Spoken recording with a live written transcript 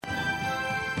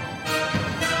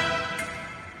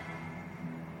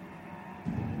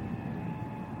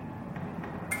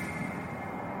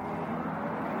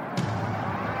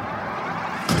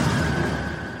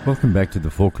Welcome back to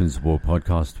the Falklands War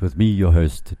podcast with me, your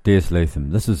host, Des Latham.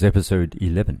 This is episode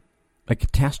 11. A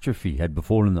catastrophe had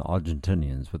befallen the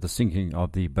Argentinians with the sinking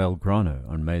of the Belgrano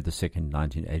on May the 2nd,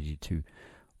 1982.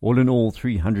 All in all,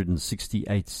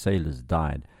 368 sailors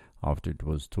died after it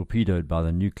was torpedoed by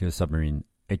the nuclear submarine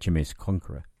HMS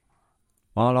Conqueror.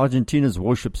 While Argentina's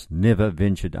warships never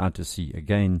ventured out to sea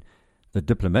again, the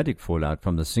diplomatic fallout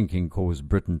from the sinking caused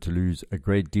Britain to lose a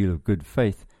great deal of good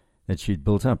faith that she'd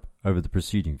built up over the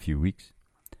preceding few weeks.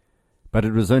 But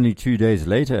it was only 2 days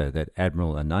later that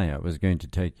Admiral Anaya was going to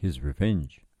take his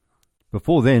revenge.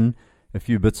 Before then, a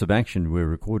few bits of action were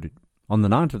recorded. On the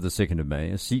night of the 2nd of May,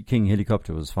 a Sea King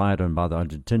helicopter was fired on by the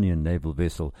Argentinian naval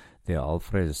vessel, the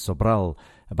Alfred Sobral,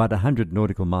 about 100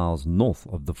 nautical miles north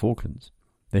of the Falklands.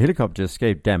 The helicopter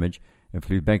escaped damage and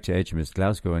flew back to HMS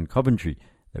Glasgow and Coventry.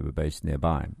 They were based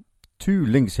nearby. 2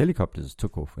 Lynx helicopters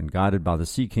took off and, guided by the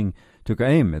Sea King, took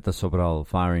aim at the Sobral,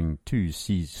 firing 2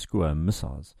 Sea Skua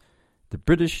missiles. The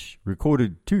British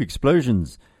recorded 2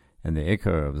 explosions, and the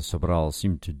echo of the Sobral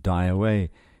seemed to die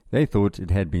away. They thought it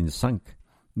had been sunk,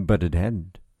 but it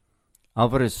hadn't.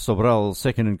 Alvarez Sobral's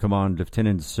second-in-command,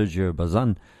 Lieutenant Sergio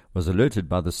Bazan, was alerted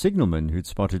by the signalman who'd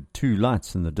spotted 2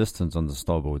 lights in the distance on the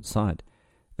starboard side.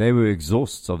 They were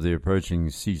exhausts of the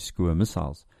approaching Sea Skua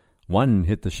missiles. One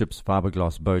hit the ship's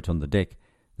fiberglass boat on the deck.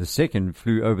 The second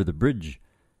flew over the bridge.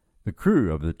 The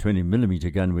crew of the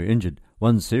 20mm gun were injured,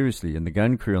 one seriously, and the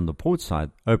gun crew on the port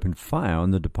side opened fire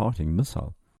on the departing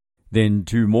missile. Then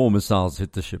 2 more missiles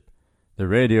hit the ship. The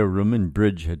radio room and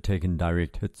bridge had taken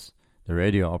direct hits. The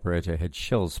radio operator had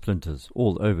shell splinters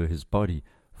all over his body.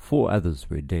 4 others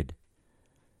were dead.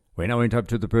 "When I went up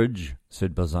to the bridge,"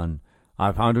 said Bazan,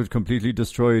 "I found it completely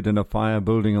destroyed and a fire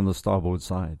building on the starboard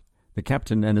side. The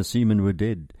captain and a seaman were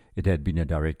dead. It had been a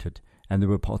direct hit, and there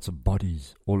were parts of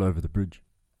bodies all over the bridge."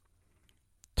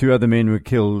 2 other men were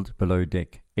killed below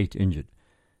deck, 8 injured.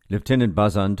 Lieutenant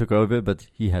Bazan took over, but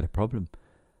he had a problem.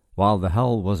 While the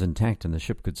hull was intact and the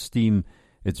ship could steam,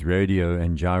 its radio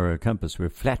and gyro compass were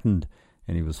flattened,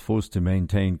 and he was forced to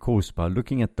maintain course by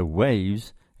looking at the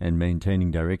waves and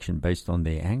maintaining direction based on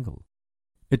their angle.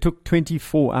 It took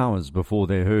 24 hours before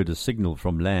they heard a signal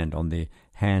from land on their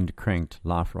hand-cranked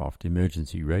life raft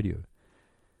emergency radio.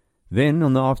 Then,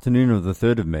 on the afternoon of the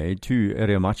 3rd of May, 2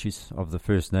 aeromachis of the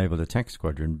 1st Naval Attack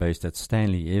Squadron, based at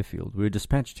Stanley Airfield, were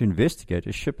dispatched to investigate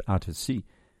a ship out at sea.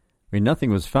 When nothing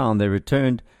was found, they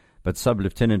returned, but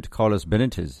Sub-Lieutenant Carlos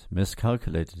Benitez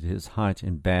miscalculated his height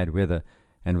in bad weather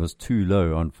and was too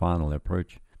low on final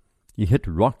approach. He hit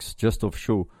rocks just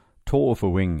offshore, tore off a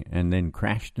wing, and then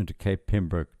crashed into Cape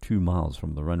Pembroke 2 miles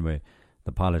from the runway.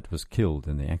 The pilot was killed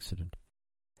in the accident.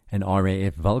 An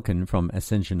RAF Vulcan from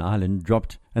Ascension Island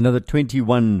dropped another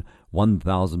 21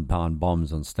 1,000-pound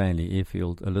bombs on Stanley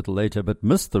Airfield a little later, but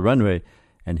missed the runway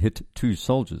and hit 2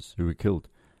 soldiers who were killed.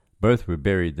 Both were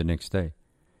buried the next day.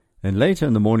 Then later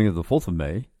in the morning of the 4th of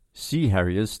May, Sea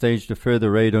Harriers staged a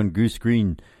further raid on Goose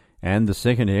Green, and the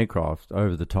second aircraft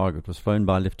over the target was flown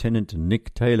by Lieutenant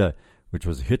Nick Taylor, which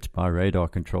was hit by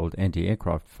radar-controlled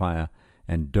anti-aircraft fire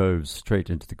and dove straight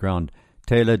into the ground.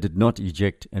 Taylor did not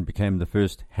eject and became the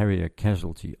first Harrier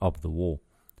casualty of the war.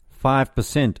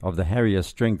 5% of the Harrier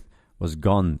strength was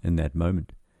gone in that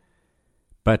moment.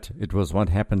 But it was what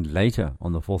happened later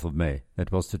on the 4th of May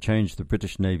that was to change the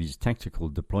British Navy's tactical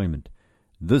deployment.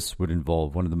 This would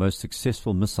involve one of the most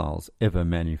successful missiles ever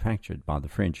manufactured by the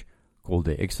French, called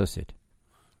the Exocet.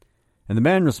 And the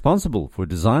man responsible for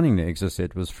designing the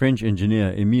Exocet was French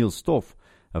engineer Emile Stoff,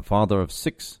 a father of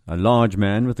 6, a large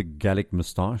man with a Gallic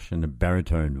moustache and a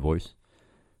baritone voice.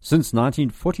 Since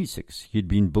 1946, he had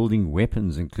been building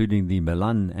weapons including the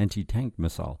Milan anti-tank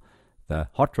missile, the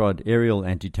Hot Rod aerial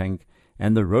anti-tank,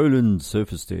 and the Roland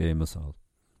surface-to-air missile.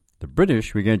 The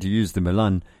British were going to use the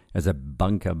Milan as a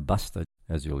bunker buster,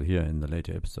 as you'll hear in the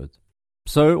later episodes.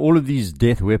 So all of these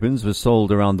death weapons were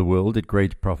sold around the world at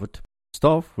great profit.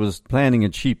 Stoff was planning a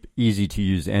cheap,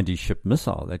 easy-to-use anti-ship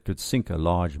missile that could sink a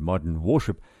large modern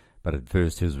warship, but at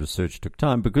first his research took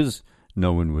time because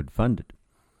no one would fund it.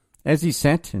 As he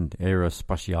sat in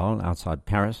Aerospatiale outside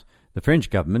Paris, the French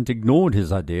government ignored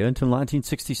his idea until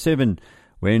 1967,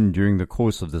 when, during the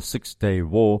course of the 6-day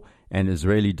war, an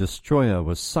Israeli destroyer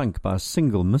was sunk by a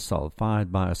single missile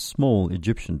fired by a small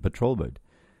Egyptian patrol boat.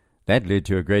 That led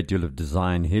to a great deal of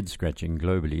design head-scratching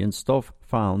globally, and Stoff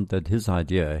found that his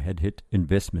idea had hit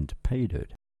investment pay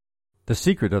dirt. The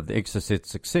secret of the Exocet's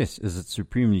success is its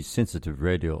supremely sensitive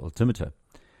radio altimeter.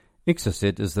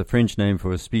 Exocet is the French name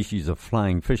for a species of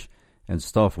flying fish, and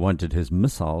Stoff wanted his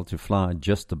missile to fly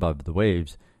just above the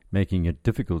waves, making it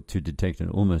difficult to detect and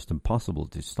almost impossible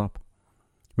to stop.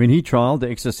 When he trialed the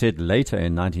Exocet later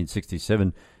in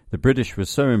 1967, The British were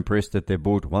so impressed that they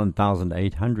bought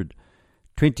 1,800.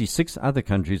 26 other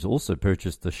countries also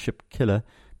purchased the ship killer,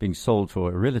 being sold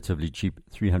for a relatively cheap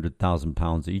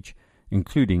 £300,000 each,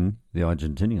 including the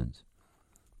Argentinians.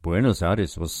 Buenos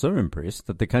Aires was so impressed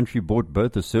that the country bought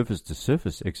both the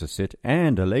surface-to-surface Exocet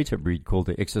and a later breed called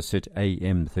the Exocet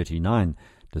AM-39,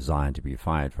 designed to be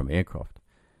fired from aircraft.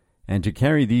 And to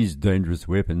carry these dangerous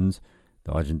weapons,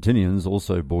 the Argentinians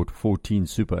also bought 14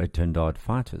 Super Étendard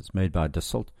fighters made by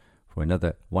Dassault for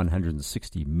another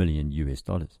 $160 million.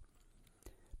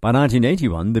 By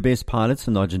 1981, the best pilots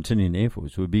in the Argentinian Air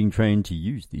Force were being trained to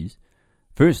use these.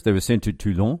 First, they were sent to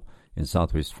Toulon in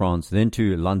southwest France, then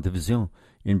to La Division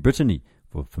in Brittany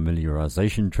for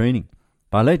familiarization training.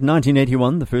 By late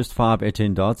 1981, the first 5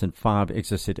 Étendards and 5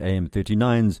 Exocet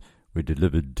AM-39s were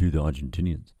delivered to the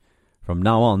Argentinians. From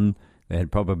now on, they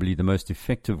had probably the most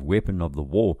effective weapon of the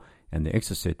war, and the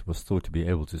Exocet was thought to be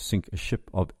able to sink a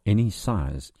ship of any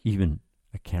size, even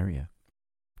a carrier.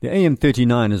 The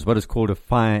AM-39 is what is called a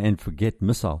fire-and-forget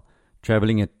missile,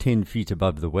 traveling at 10 feet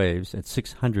above the waves at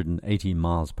 680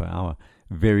 miles per hour,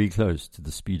 very close to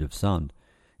the speed of sound.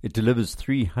 It delivers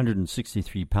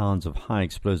 363 pounds of high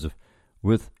explosive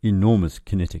with enormous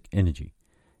kinetic energy.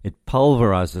 It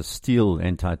pulverizes steel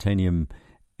and titanium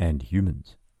and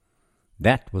humans.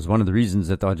 That was one of the reasons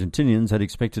that the Argentinians had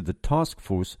expected the task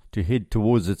force to head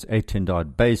towards its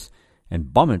Étendard base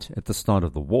and bomb it at the start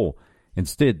of the war.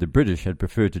 Instead, the British had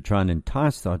preferred to try and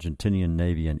entice the Argentinian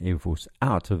Navy and Air Force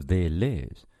out of their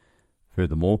lairs.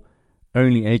 Furthermore,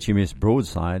 only HMS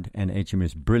Broadside and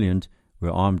HMS Brilliant were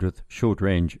armed with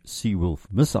short-range Seawolf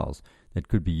missiles that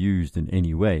could be used in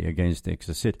any way against the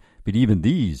Exocet, but even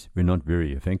these were not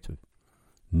very effective.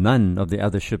 None of the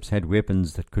other ships had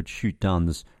weapons that could shoot down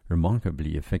this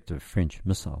remarkably effective French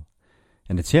missile.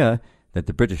 And it's here that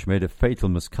the British made a fatal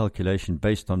miscalculation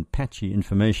based on patchy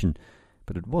information,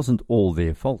 but it wasn't all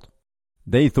their fault.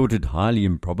 They thought it highly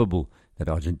improbable that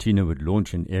Argentina would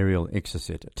launch an aerial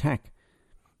Exocet attack.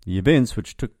 The events,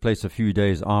 which took place a few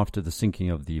days after the sinking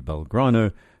of the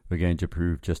Belgrano, were going to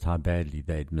prove just how badly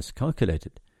they'd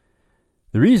miscalculated.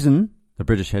 The reason the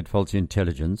British had faulty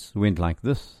intelligence went like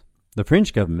this. The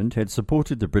French government had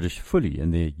supported the British fully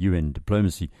in their UN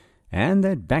diplomacy, and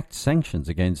they'd backed sanctions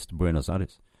against Buenos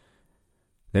Aires.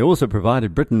 They also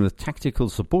provided Britain with tactical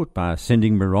support by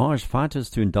sending Mirage fighters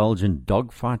to indulge in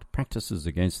dogfight practices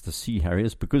against the Sea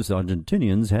Harriers because the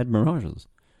Argentinians had Mirages.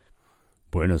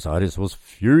 Buenos Aires was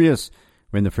furious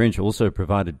when the French also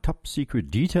provided top-secret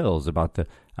details about the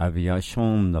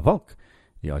Aviation Navale,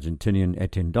 the Argentinian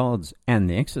Étendards, and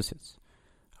the Exocets.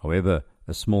 However,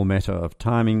 a small matter of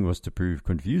timing was to prove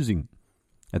confusing.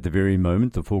 At the very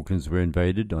moment the Falklands were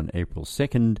invaded on April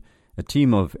 2nd, a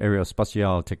team of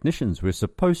aerospatiale technicians were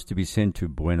supposed to be sent to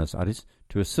Buenos Aires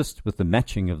to assist with the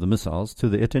matching of the missiles to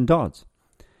the Étendards.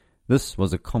 This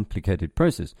was a complicated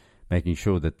process, making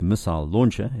sure that the missile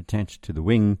launcher attached to the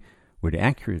wing would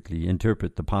accurately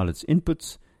interpret the pilot's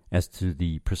inputs as to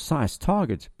the precise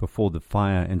target before the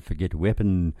fire-and-forget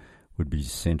weapon would be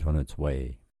sent on its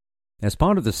way. As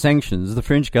part of the sanctions, the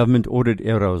French government ordered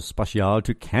Aerospatiale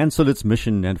to cancel its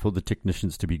mission and for the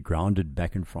technicians to be grounded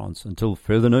back in France until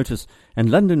further notice,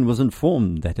 and London was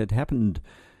informed that had happened.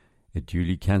 It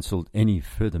duly cancelled any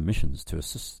further missions to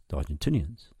assist the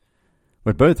Argentinians.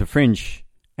 What both the French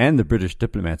and the British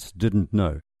diplomats didn't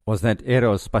know was that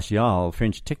Aerospatiale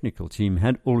French technical team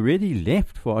had already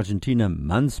left for Argentina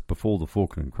months before the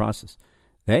Falkland crisis.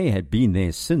 They had been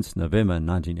there since November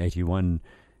 1981,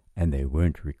 and they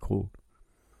weren't recalled.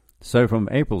 So from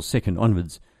April 2nd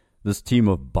onwards, this team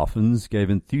of boffins gave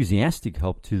enthusiastic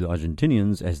help to the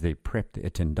Argentinians as they prepped the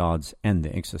Étendards and the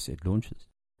Exocet launches.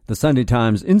 The Sunday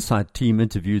Times Insight team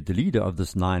interviewed the leader of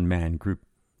this 9-man group.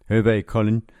 Hervé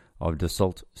Collin of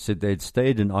Dassault said they'd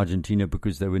stayed in Argentina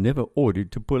because they were never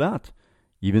ordered to pull out,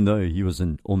 even though he was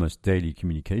in almost daily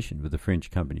communication with the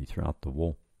French company throughout the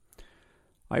war.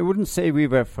 "I wouldn't say we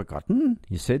were forgotten,"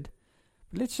 he said.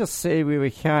 "Let's just say we were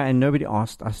here and nobody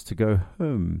asked us to go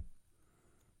home."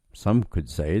 Some could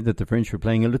say that the French were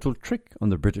playing a little trick on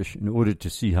the British in order to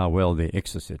see how well their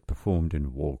Exocet performed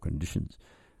in war conditions.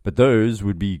 But those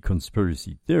would be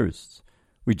conspiracy theorists.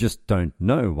 We just don't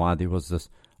know why there was this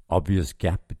obvious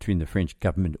gap between the French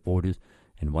government orders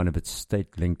and one of its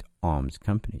state-linked arms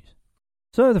companies.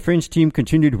 So the French team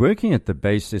continued working at the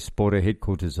base Espora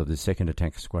headquarters of the 2nd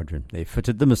Attack Squadron. They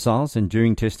fitted the missiles and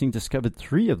during testing discovered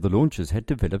 3 of the launchers had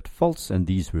developed faults, and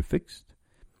these were fixed.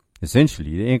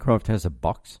 Essentially, the aircraft has a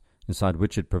box inside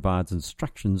which it provides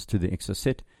instructions to the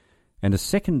Exocet, and a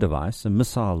second device, a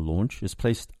missile launch, is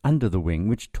placed under the wing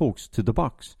which talks to the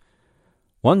box.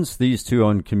 Once these two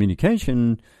are in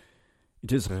communication,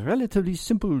 "It is relatively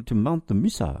simple to mount the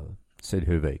missile," said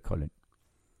Hervé Collin.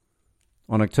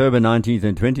 On October 19th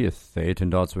and 20th, the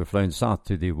étendards were flown south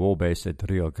to the war base at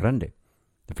Rio Grande.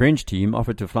 The French team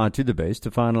offered to fly to the base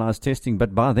to finalize testing,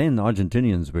 but by then the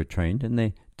Argentinians were trained and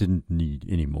they didn't need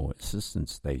any more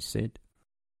assistance, they said.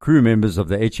 Crew members of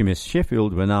the HMS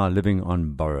Sheffield were now living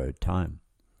on borrowed time.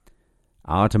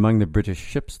 Out among the British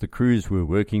ships, the crews were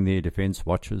working their defense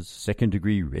watches,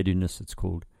 second-degree readiness it's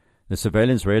called. The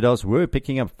surveillance radars were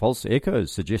picking up false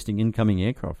echoes suggesting incoming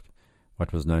aircraft,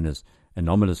 what was known as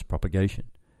anomalous propagation.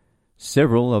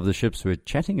 Several of the ships were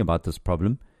chatting about this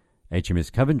problem.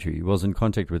 HMS Coventry was in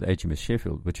contact with HMS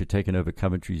Sheffield, which had taken over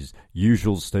Coventry's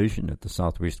usual station at the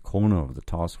southwest corner of the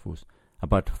task force,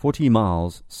 about 40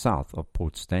 miles south of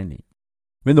Port Stanley.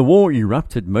 When the war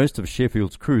erupted, most of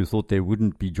Sheffield's crew thought they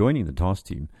wouldn't be joining the task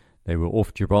team. They were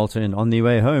off Gibraltar and on their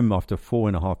way home after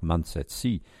 4.5 months at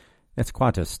sea. That's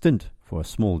quite a stint for a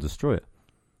small destroyer.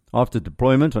 After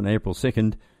deployment on April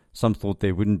 2nd, some thought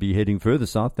they wouldn't be heading further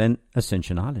south than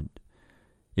Ascension Island.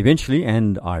 Eventually,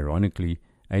 and ironically,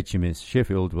 HMS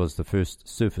Sheffield was the first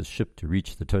surface ship to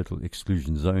reach the total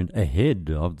exclusion zone ahead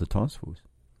of the task force.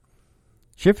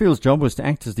 Sheffield's job was to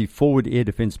act as the forward air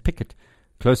defense picket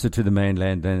closer to the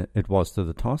mainland than it was to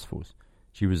the task force.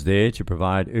 She was there to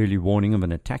provide early warning of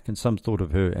an attack, and some thought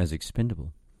of her as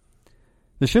expendable.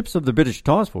 The ships of the British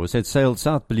task force had sailed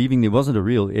south believing there wasn't a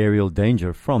real aerial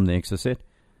danger from the Exocet.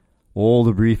 All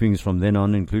the briefings from then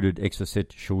on included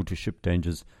Exocet shore-to-ship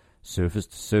dangers,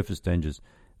 surface-to-surface dangers,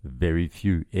 very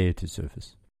few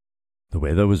air-to-surface. The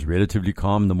weather was relatively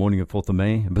calm the morning of 4th of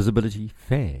May, and visibility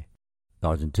fair. The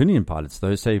Argentinian pilots,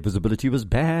 though, say visibility was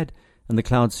bad, and the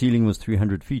cloud ceiling was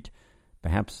 300 feet.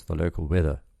 Perhaps the local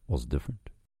weather was different.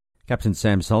 Captain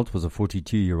Sam Salt was a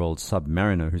 42-year-old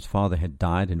submariner whose father had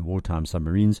died in wartime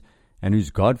submarines, and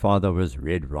whose godfather was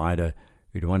Red Ryder,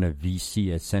 who'd won a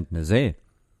VC at Saint-Nazaire.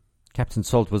 Captain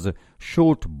Salt was a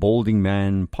short, balding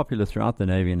man, popular throughout the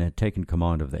Navy, and had taken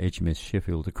command of the HMS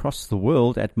Sheffield across the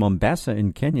world at Mombasa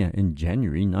in Kenya in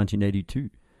January 1982.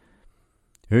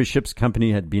 Her ship's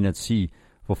company had been at sea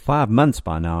for 5 months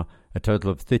by now, a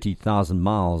total of 30,000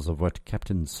 miles of what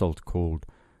Captain Salt called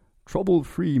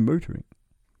trouble-free motoring.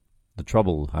 The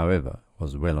trouble, however,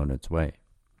 was well on its way.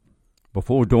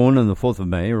 Before dawn on the 4th of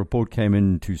May, a report came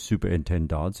in to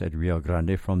superintendards at Rio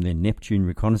Grande from their Neptune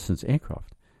reconnaissance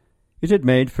aircraft. It had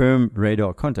made firm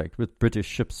radar contact with British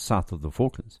ships south of the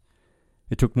Falklands.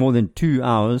 It took more than 2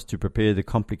 hours to prepare the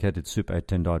complicated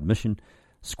superintendard mission.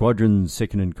 Squadron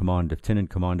Second-in-Command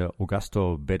Lieutenant Commander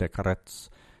Augusto Bedacaretz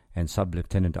and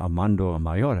Sub-Lieutenant Armando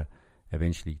Mayora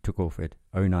eventually took off at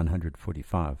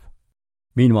 0945.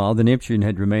 Meanwhile, the Neptune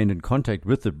had remained in contact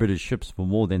with the British ships for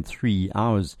more than 3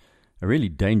 hours, a really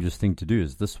dangerous thing to do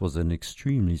as this was an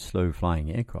extremely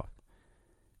slow-flying aircraft.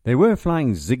 They were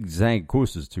flying zigzag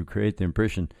courses to create the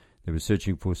impression they were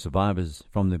searching for survivors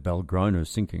from the Belgrano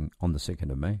sinking on the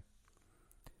 2nd of May.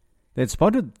 They had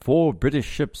spotted 4 British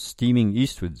ships steaming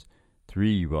eastwards.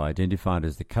 3 were identified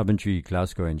as the Coventry,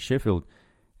 Glasgow and Sheffield,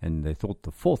 and they thought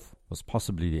the 4th was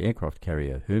possibly the aircraft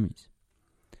carrier Hermes.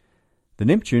 The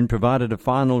Neptune provided a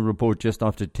final report just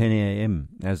after 10 a.m.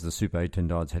 as the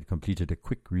superintendards had completed a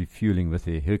quick refueling with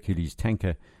their Hercules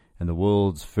tanker, and the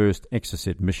world's first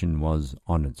Exocet mission was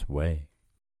on its way.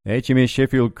 The HMS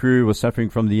Sheffield crew was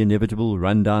suffering from the inevitable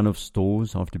rundown of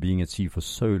stores after being at sea for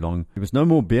so long. There was no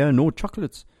more beer nor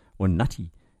chocolates, or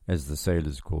nutty, as the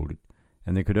sailors called it,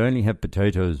 and they could only have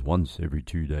potatoes once every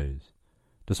 2 days.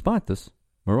 Despite this,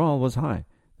 morale was high.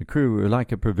 The crew were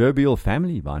like a proverbial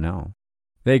family by now.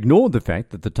 They ignored the fact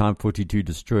that the Type 42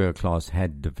 destroyer class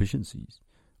had deficiencies.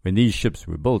 When these ships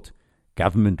were built,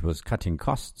 government was cutting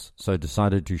costs, so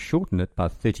decided to shorten it by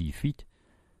 30 feet.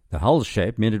 The hull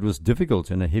shape meant it was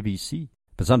difficult in a heavy sea,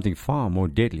 but something far more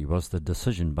deadly was the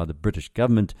decision by the British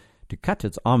government to cut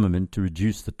its armament to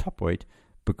reduce the top weight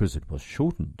because it was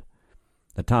shortened.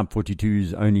 The Type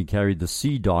 42s only carried the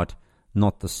Sea Dart,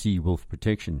 not the Sea Wolf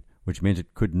protection, which meant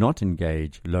it could not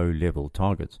engage low-level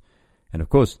targets. And of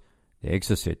course, the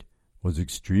Exocet was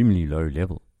extremely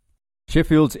low-level.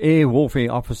 Sheffield's air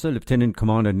warfare officer, Lieutenant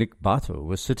Commander Nick Bartow,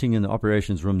 was sitting in the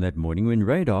operations room that morning when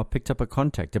radar picked up a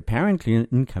contact, apparently an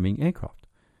incoming aircraft.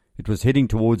 It was heading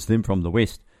towards them from the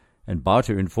west, and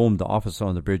Bartow informed the officer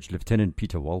on the bridge, Lieutenant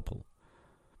Peter Walpole.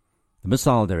 The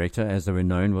missile director, as they were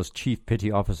known, was Chief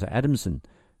Petty Officer Adamson,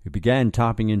 who began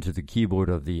typing into the keyboard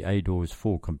of the ADORS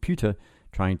 4 computer,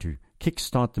 trying to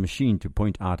kick-start the machine to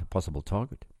point out a possible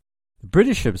target. The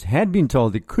British ships had been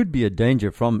told there could be a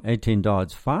danger from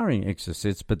étendards firing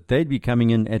Exocets, but they'd be coming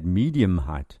in at medium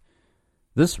height.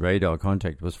 This radar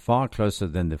contact was far closer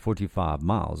than the 45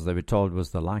 miles they were told was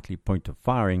the likely point of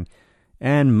firing,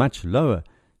 and much lower,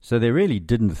 so they really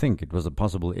didn't think it was a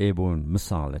possible airborne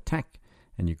missile attack,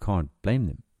 and you can't blame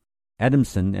them.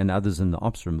 Adamson and others in the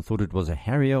ops room thought it was a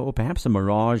Harrier or perhaps a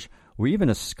Mirage or even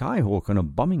a Skyhawk on a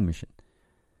bombing mission.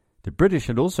 The British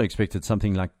had also expected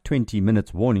something like 20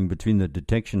 minutes warning between the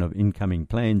detection of incoming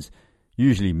planes,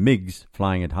 usually MiGs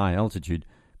flying at high altitude,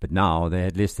 but now they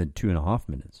had less than 2.5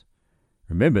 minutes.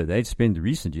 Remember, they'd spent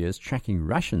recent years tracking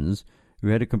Russians who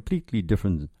had a completely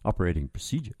different operating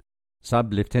procedure.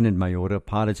 Sub-Lieutenant Mayora,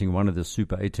 piloting one of the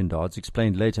Super 18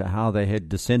 explained later how they had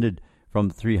descended from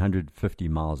 350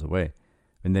 miles away.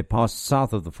 When they passed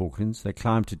south of the Falklands, they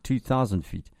climbed to 2,000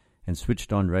 feet and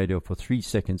switched on radio for 3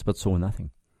 seconds but saw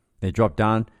nothing. They dropped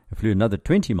down and flew another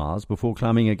 20 miles before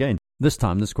climbing again. This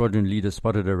time the squadron leader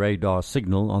spotted a radar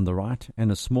signal on the right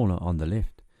and a smaller on the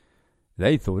left.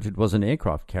 They thought it was an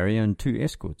aircraft carrier and 2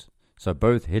 escorts, so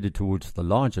both headed towards the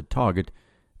larger target,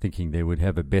 thinking they would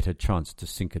have a better chance to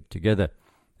sink it together.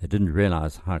 They didn't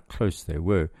realize how close they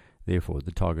were, therefore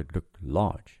the target looked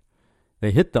large.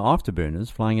 They hit the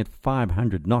afterburners, flying at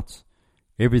 500 knots.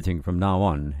 Everything from now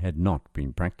on had not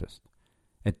been practiced.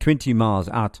 At 20 miles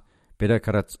out,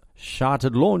 Bedakaratz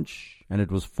shouted launch, and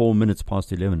it was 4 minutes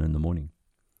past 11 in the morning.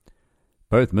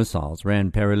 Both missiles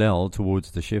ran parallel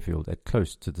towards the Sheffield at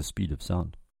close to the speed of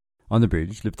sound. On the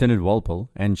bridge, Lieutenant Walpole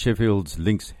and Sheffield's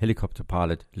Lynx helicopter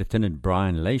pilot, Lieutenant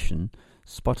Brian Lation,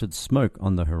 spotted smoke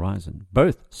on the horizon.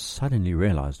 Both suddenly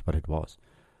realized what it was.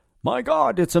 "My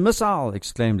God, it's a missile!"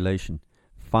 exclaimed Lation.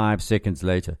 5 seconds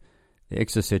later, the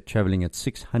Exocet, traveling at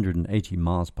 680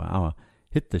 miles per hour,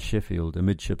 hit the Sheffield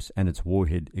amidships and its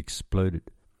warhead exploded.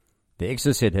 The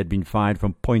Exocet had been fired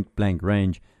from point-blank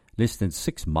range less than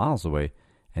 6 miles away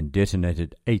and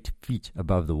detonated 8 feet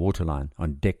above the waterline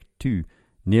on Deck 2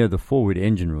 near the forward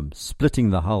engine room, splitting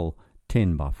the hull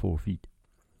 10 by 4 feet.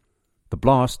 The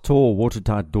blast tore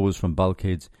watertight doors from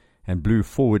bulkheads and blew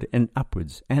forward and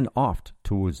upwards and aft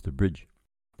towards the bridge.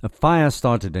 A fire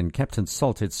started and Captain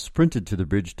Salt had sprinted to the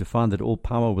bridge to find that all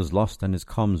power was lost and his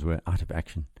comms were out of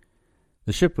action.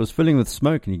 The ship was filling with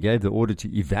smoke and he gave the order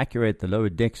to evacuate the lower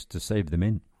decks to save the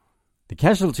men. The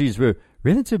casualties were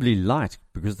relatively light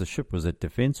because the ship was at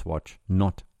defense watch,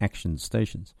 not action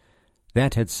stations.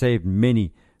 That had saved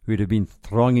many who would have been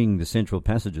thronging the central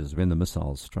passages when the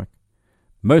missiles struck.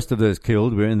 Most of those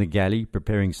killed were in the galley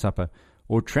preparing supper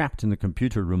or trapped in the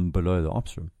computer room below the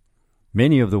ops room.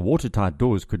 Many of the watertight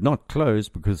doors could not close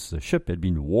because the ship had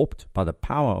been warped by the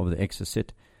power of the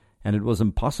Exocet, and it was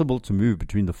impossible to move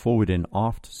between the forward and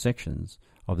aft sections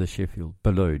of the Sheffield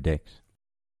below decks.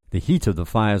 The heat of the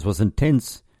fires was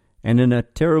intense, and in a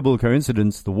terrible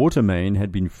coincidence, the water main had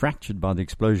been fractured by the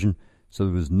explosion, so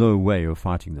there was no way of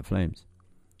fighting the flames.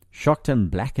 Shocked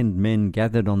and blackened men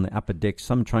gathered on the upper deck,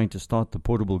 some trying to start the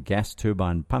portable gas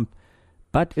turbine pump,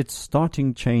 but its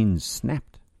starting chains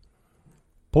snapped.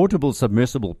 Portable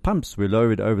submersible pumps were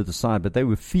lowered over the side, but they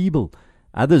were feeble.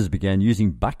 Others began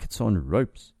using buckets on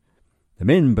ropes. The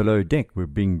men below deck were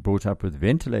being brought up with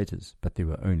ventilators, but there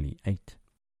were only 8.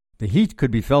 The heat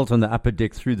could be felt on the upper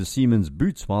deck through the seamen's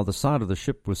boots while the side of the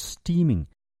ship was steaming.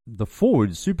 The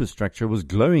forward superstructure was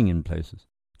glowing in places.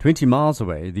 20 miles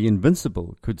away, the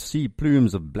Invincible could see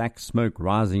plumes of black smoke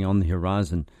rising on the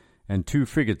horizon, and 2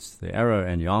 frigates, the Arrow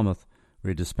and Yarmouth,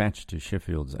 were dispatched to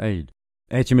Sheffield's aid.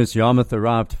 HMS Yarmouth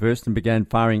arrived first and began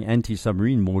firing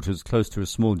anti-submarine mortars close to a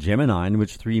small Gemini in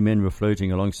which 3 men were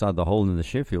floating alongside the hole in the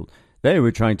Sheffield. They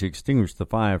were trying to extinguish the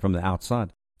fire from the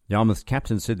outside. Yarmouth's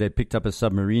captain said they picked up a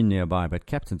submarine nearby, but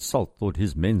Captain Salt thought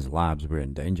his men's lives were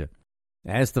in danger.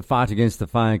 As the fight against the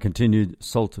fire continued,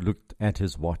 Salt looked at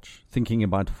his watch, thinking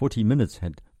about 40 minutes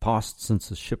had passed since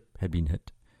the ship had been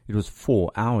hit. It was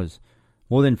 4 hours.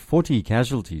 More than 40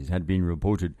 casualties had been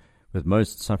reported, with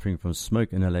most suffering from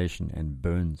smoke inhalation and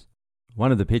burns.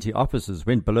 One of the petty officers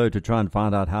went below to try and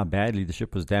find out how badly the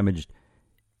ship was damaged.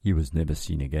 He was never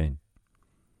seen again.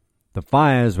 The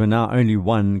fires were now only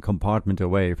 1 compartment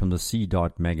away from the Sea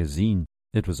Dart magazine.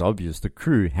 It was obvious the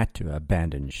crew had to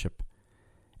abandon ship.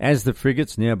 As the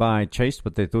frigates nearby chased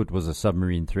what they thought was a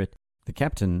submarine threat, the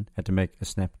captain had to make a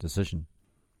snap decision.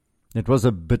 It was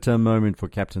a bitter moment for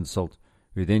Captain Salt,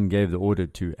 who then gave the order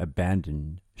to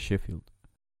abandon Sheffield.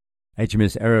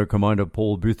 HMS Arrow Commander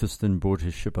Paul Bootherston brought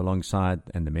his ship alongside,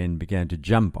 and the men began to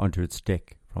jump onto its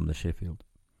deck from the Sheffield.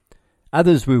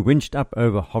 Others were winched up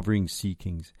over hovering Sea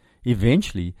Kings.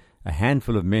 Eventually, a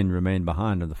handful of men remained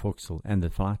behind on the forecastle and the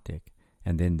flight deck,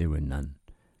 and then there were none.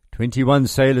 21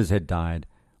 sailors had died.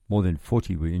 More than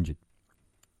 40 were injured.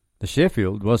 The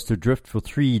Sheffield was to drift for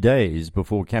 3 days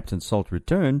before Captain Salt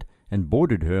returned and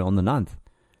boarded her on the 9th.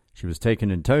 She was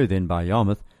taken in tow then by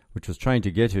Yarmouth, which was trying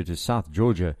to get her to South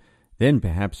Georgia. Then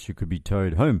perhaps she could be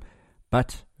towed home.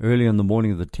 But early on the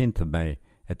morning of the 10th of May,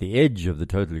 at the edge of the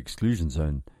total exclusion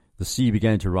zone, the sea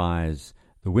began to rise,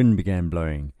 the wind began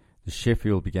blowing, the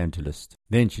Sheffield began to list.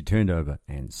 Then she turned over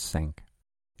and sank.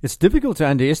 It's difficult to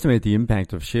underestimate the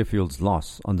impact of Sheffield's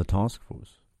loss on the task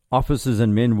force. Officers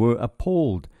and men were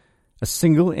appalled. A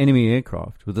single enemy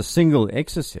aircraft with a single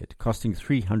Exocet costing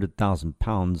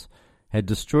 £300,000 had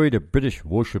destroyed a British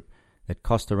warship that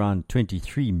cost around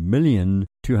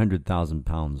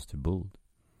 £23,200,000 to build.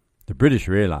 The British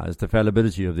realized the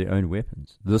fallibility of their own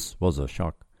weapons. This was a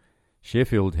shock.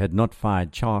 Sheffield had not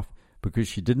fired chaff because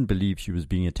she didn't believe she was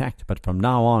being attacked, but from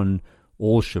now on,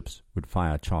 all ships would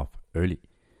fire chaff early.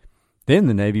 Then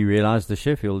the Navy realized the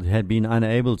Sheffield had been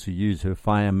unable to use her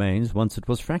fire mains once it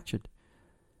was fractured.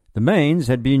 The mains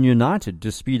had been united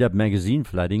to speed up magazine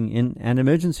flooding in an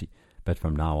emergency, but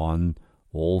from now on,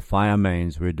 all fire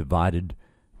mains were divided,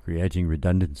 creating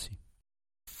redundancy.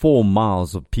 4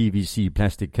 miles of PVC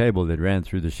plastic cable that ran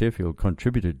through the Sheffield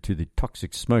contributed to the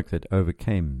toxic smoke that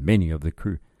overcame many of the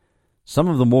crew. Some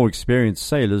of the more experienced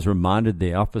sailors reminded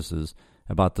their officers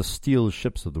about the steel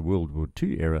ships of the World War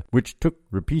II era, which took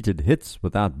repeated hits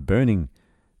without burning.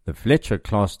 The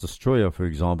Fletcher-class destroyer, for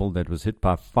example, that was hit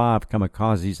by 5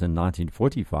 kamikazes in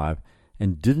 1945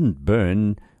 and didn't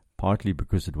burn, partly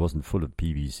because it wasn't full of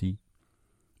PVC.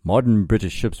 Modern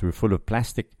British ships were full of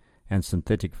plastic and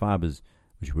synthetic fibers,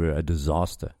 which were a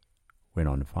disaster when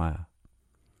on fire.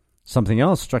 Something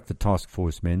else struck the task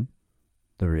force men: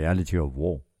 the reality of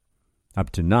war.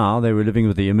 Up to now, they were living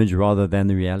with the image rather than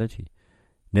the reality.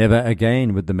 Never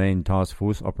again would the main task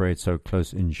force operate so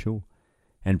close inshore.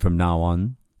 And from now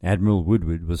on, Admiral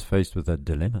Woodward was faced with a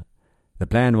dilemma. The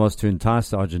plan was to entice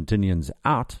the Argentinians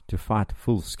out to fight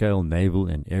full-scale naval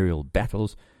and aerial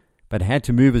battles, but had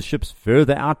to move his ships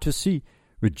further out to sea,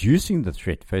 reducing the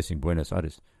threat facing Buenos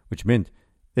Aires, which meant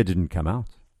they didn't come out.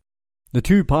 The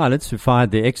 2 pilots who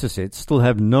fired the Exocet still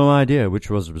have no idea which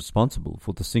was responsible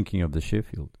for the sinking of the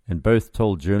Sheffield, and both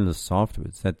told journalists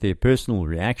afterwards that their personal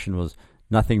reaction was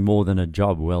nothing more than a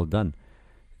job well done.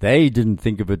 They didn't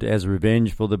think of it as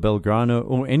revenge for the Belgrano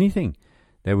or anything.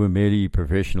 They were merely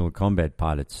professional combat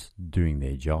pilots doing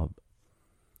their job.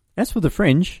 As for the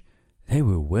French, they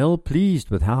were well pleased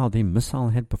with how their missile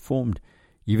had performed,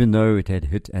 even though it had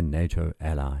hit a NATO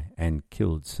ally and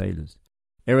killed sailors.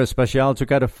 Aerospatiale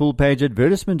took out a full-page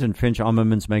advertisement in French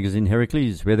armaments magazine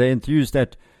Heracles, where they enthused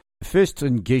that first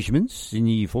engagements in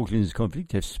the Falklands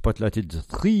conflict have spotlighted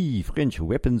 3 French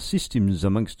weapon systems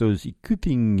amongst those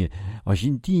equipping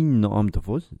Argentine armed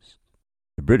forces.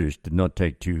 The British did not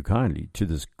take too kindly to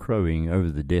this crowing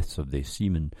over the deaths of their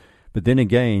seamen, but then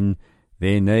again,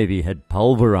 their navy had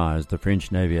pulverized the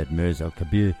French navy at Mers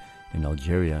el-Kabir in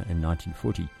Algeria in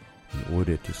 1940 in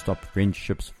order to stop French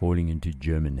ships falling into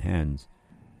German hands.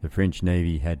 The French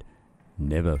navy had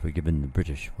never forgiven the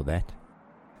British for that.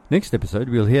 Next episode,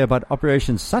 we'll hear about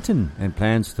Operation Sutton and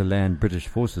plans to land British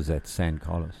forces at San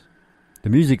Carlos. The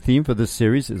music theme for this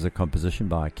series is a composition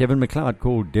by Kevin MacLeod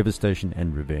called Devastation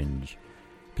and Revenge.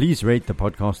 Please rate the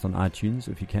podcast on iTunes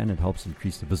if you can. It helps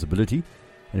increase the visibility.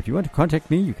 And if you want to contact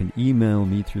me, you can email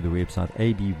me through the website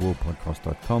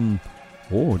abwarpodcast.com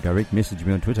or direct message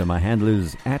me on Twitter. My handle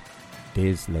is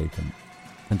 @DesLatham.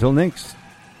 Until next,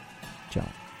 ciao.